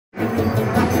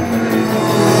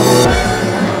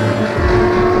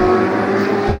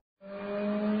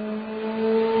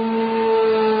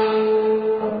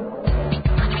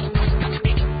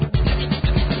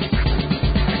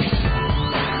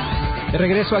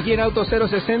regreso aquí en Auto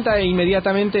 060 e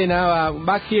inmediatamente now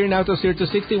back here in Auto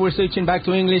 0260 we're switching back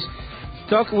to English.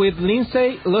 Talk with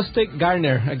Lindsay Lustig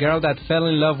Garner, a girl that fell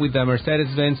in love with the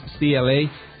Mercedes Benz CLA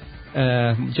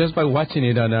just by watching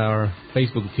it on our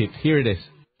Facebook feed. Here it is.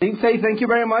 Lindsay, thank you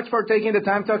very much for taking the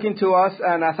time talking to us.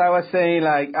 And as I was saying,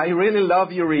 like, I really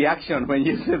love your reaction when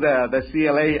you see the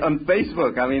CLA on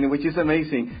Facebook. I mean, which is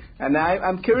amazing. And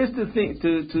I'm curious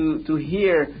to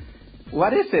hear,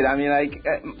 what is it? I mean, like,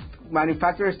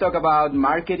 manufacturers talk about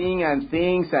marketing and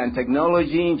things and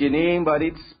technology, engineering, but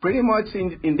it's pretty much,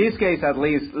 in this case at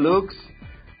least, looks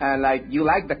and like you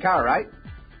like the car, right?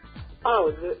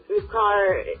 Oh, the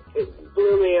car, it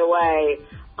blew me away.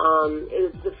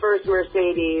 It's the first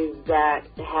Mercedes that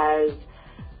has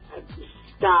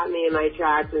stopped me in my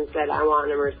tracks and said, I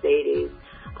want a Mercedes.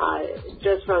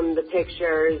 Just from the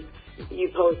pictures you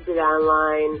posted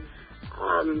online,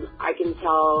 I can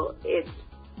tell it's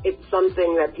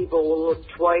something that people will look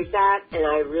twice at, and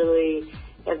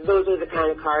those are the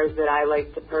kind of cars that I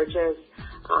like to purchase.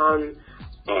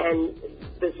 And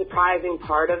the surprising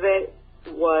part of it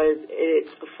was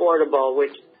it's affordable,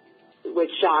 which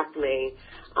shocked me.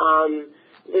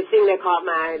 The thing that caught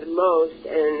my eye the most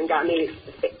and got me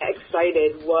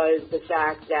excited was the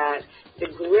fact that the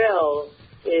grille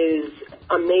is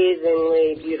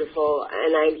amazingly beautiful,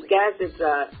 and I guess it's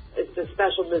a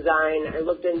special design. I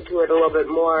looked into it a little bit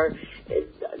more.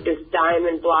 It's this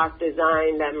diamond block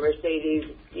design that Mercedes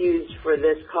used for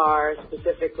this car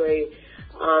specifically.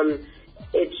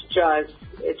 It's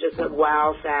just a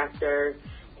wow factor,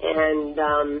 and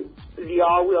the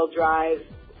all-wheel drive.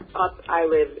 I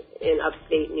live in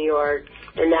upstate New York,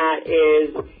 and that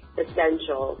is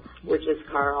essential, which this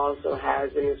car also has,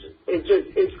 and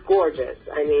it's gorgeous.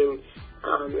 I mean,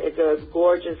 it's a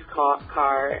gorgeous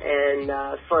car, and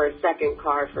for a second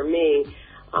car for me,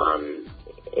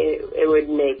 it would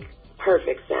make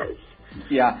perfect sense.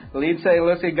 Yeah, Lindsay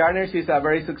Lustig Garner, she's a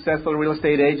very successful real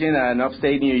estate agent in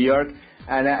upstate New York.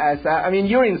 And I mean,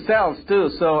 you're in sales too,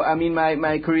 so I mean,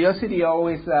 my curiosity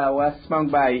always was sprung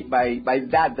by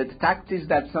that, the tactics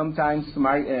that sometimes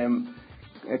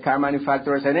car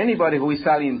manufacturers and anybody who is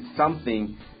selling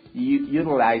something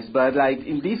utilize. But like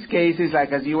in these cases,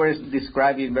 like as you were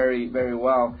describing very, very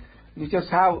well, it's just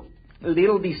how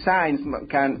little designs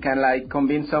can like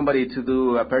convince somebody to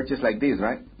do a purchase like this,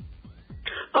 right?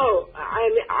 Oh,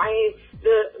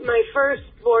 my first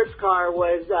sports car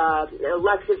was a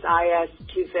Lexus IS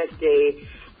 250,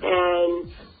 and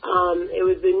it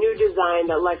was the new design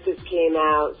that Lexus came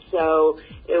out. So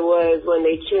it was when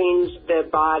they changed their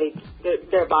body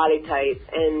type,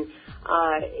 and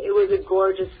it was a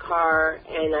gorgeous car,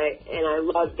 and I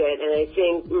loved it. And I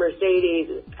think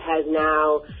Mercedes has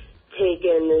now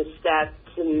taken the step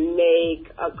to make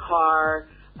a car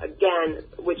again,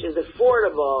 which is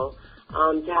affordable.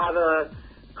 To have a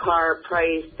car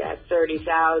priced at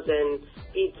 $30,000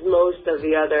 beats most of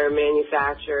the other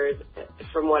manufacturers.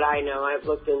 From what I know, I've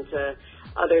looked into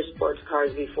other sports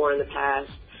cars before in the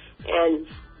past, and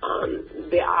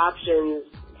the options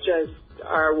just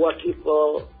are what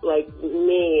people like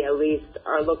me, at least,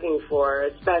 are looking for,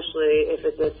 especially if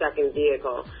it's a second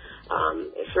vehicle.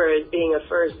 For it being a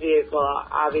first vehicle,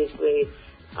 obviously.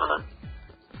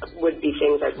 Would be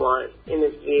things I'd want in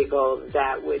this vehicle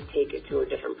that would take it to a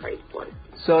different price point.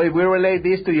 So if we relate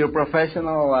this to your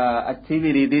professional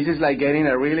activity, this is like getting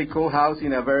a really cool house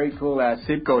in a very cool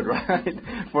zip code, right?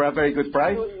 For a very good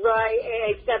price?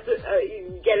 Right, except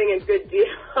getting a good deal.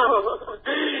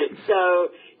 So,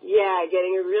 yeah,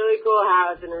 getting a really cool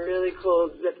house in a really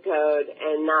cool zip code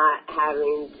and not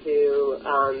having to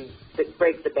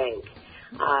break the bank.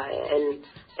 And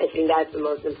I think that's the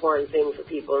most important thing for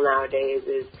people nowadays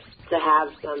is to have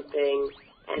something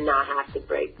and not have to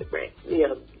break the bank,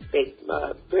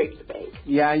 break the bank.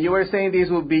 Yeah, you were saying this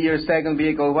would be your second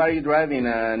vehicle. What are you driving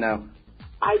now?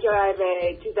 I drive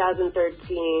a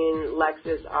 2013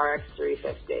 Lexus RX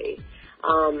 350.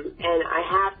 And I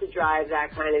have to drive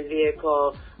that kind of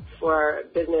vehicle for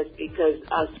business because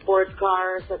a sports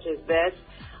car such as this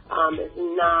is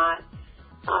not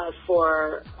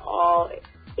for all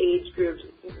age groups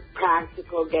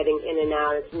practical getting in and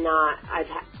out. It's not.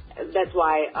 That's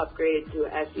why I upgraded to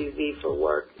SUV for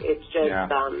work. It's just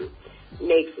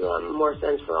makes more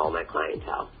sense for all my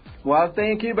clientele. Well,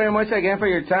 thank you very much again for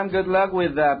your time. Good luck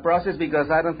with the process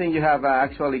because I don't think you have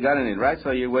actually gotten it, right?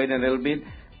 So you're waiting a little bit.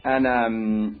 And no,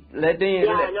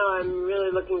 I'm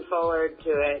really looking forward to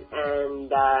it,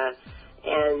 and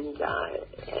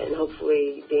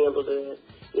hopefully being able to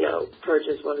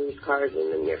purchase one of these cars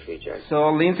in the near future.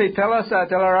 So, Lindsay, tell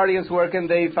our audience where can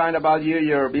they find about you,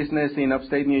 your business in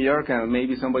upstate New York, and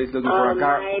maybe somebody's looking for a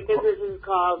car. My business is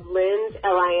called Linz,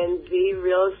 L-I-N-Z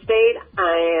Real Estate.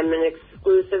 I am an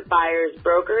exclusive buyer's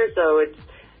broker, so it's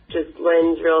just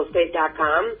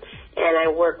linzrealestate.com, and I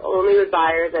work only with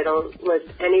buyers. I don't list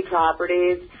any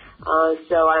properties,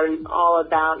 so I'm all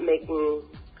about making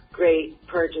great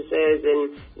purchases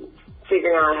and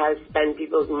figuring out how to spend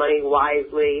people's money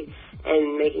wisely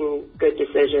and making good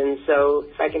decisions. So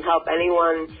if I can help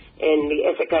anyone in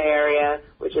the Ithaca area,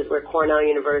 which is where Cornell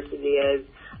University is,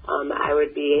 I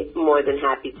would be more than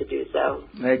happy to do so.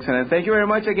 Excellent. Thank you very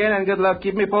much again, and good luck.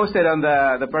 Keep me posted on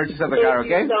the purchase of the car,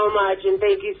 okay? Thank you so much, and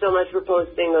thank you so much for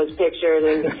posting those pictures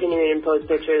and continuing to post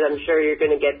pictures. I'm sure you're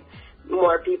going to get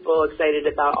more people excited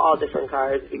about all different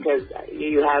cars because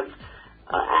you have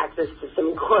access to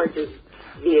some gorgeous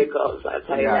vehicles, I'll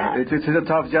tell you that. It's a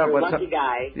tough job. You're a lucky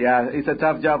guy. Yeah, it's a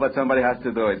tough job, but somebody has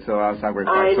to do it, so I'll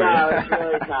sacrifice. I know, it's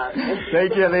really tough.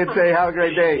 Thank you, Lindsay. Have a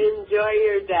great day. Enjoy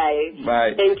your day.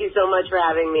 Bye. Thank you so much for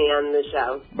having me on the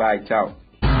show. Bye. Ciao.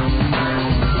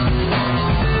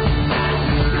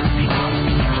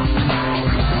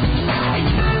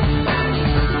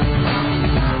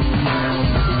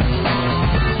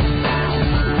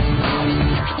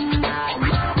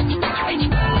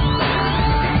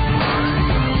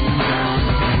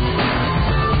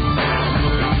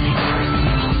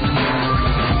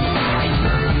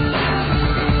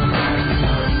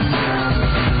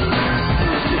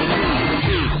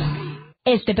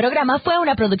 Este programa fue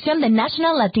una producción de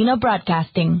National Latino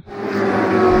Broadcasting.